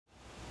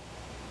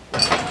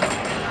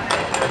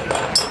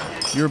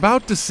You're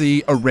about to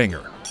see a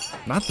ringer.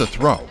 Not the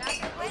throw,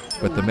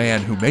 but the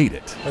man who made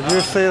it. Did you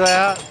see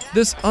that?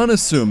 This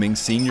unassuming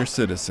senior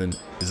citizen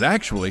is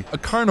actually a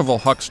carnival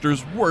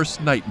huckster's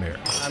worst nightmare.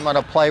 I'm going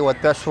to play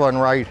with this one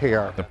right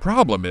here. The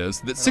problem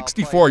is that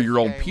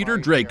 64-year-old Peter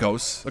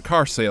Drakos, a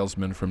car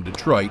salesman from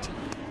Detroit,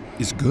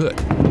 is good.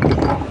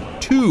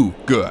 Too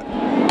good.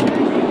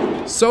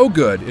 So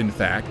good, in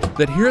fact,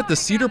 that here at the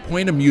Cedar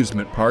Point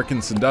Amusement Park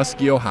in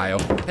Sandusky, Ohio,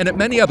 and at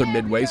many other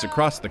midways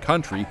across the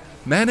country,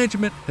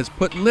 management has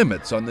put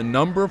limits on the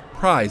number of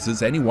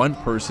prizes any one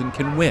person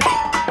can win.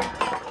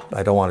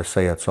 I don't want to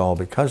say it's all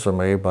because of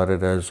me, but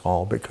it is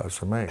all because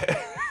of me.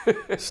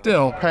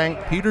 Still,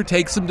 Peter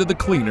takes him to the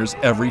cleaners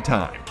every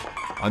time.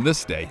 On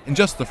this day, in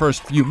just the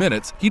first few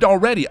minutes, he'd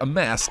already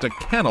amassed a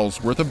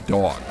kennel's worth of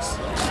dogs.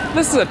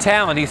 This is a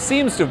talent he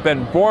seems to have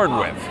been born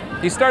with.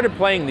 He started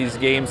playing these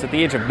games at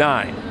the age of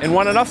 9 and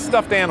won enough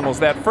stuffed animals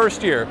that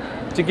first year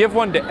to give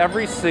one to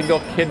every single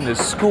kid in his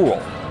school,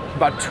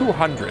 about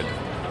 200.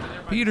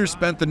 Peter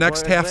spent the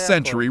next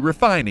half-century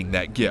refining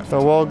that gift.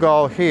 So we'll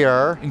go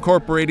here.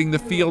 Incorporating the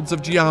fields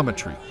of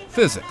geometry,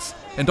 physics,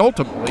 and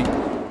ultimately,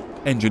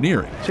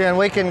 engineering. And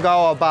we can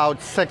go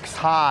about 6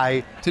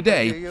 high.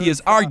 Today, he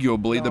is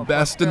arguably the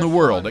best in the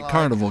world at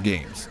carnival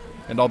games.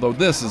 And although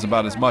this is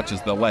about as much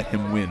as they'll let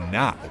him win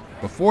now,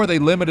 before they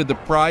limited the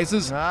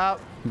prizes,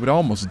 he would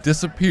almost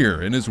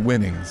disappear in his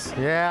winnings.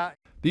 Yeah.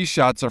 These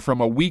shots are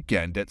from a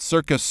weekend at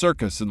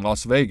Circus in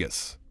Las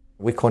Vegas.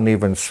 We couldn't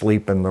even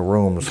sleep in the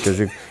rooms because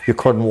you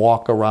couldn't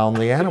walk around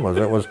the animals.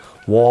 It was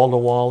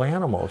wall-to-wall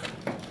animals.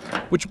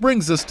 Which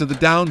brings us to the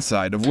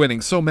downside of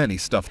winning so many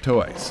stuffed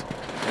toys.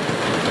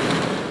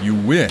 You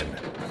win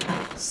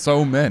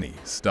so many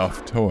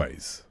stuffed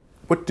toys.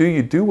 What do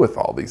you do with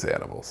all these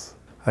animals?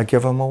 I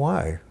give them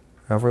away,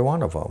 every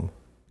one of them.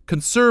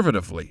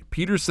 Conservatively,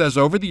 Peter says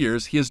over the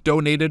years he has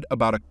donated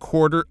about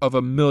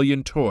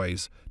 250,000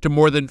 toys to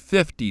more than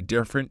 50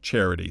 different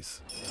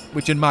charities,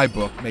 which in my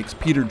book makes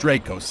Peter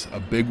Drakos a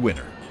big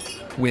winner,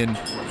 win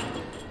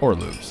or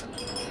lose.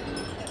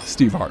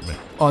 Steve Hartman,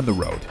 on the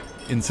road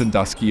in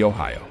Sandusky,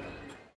 Ohio.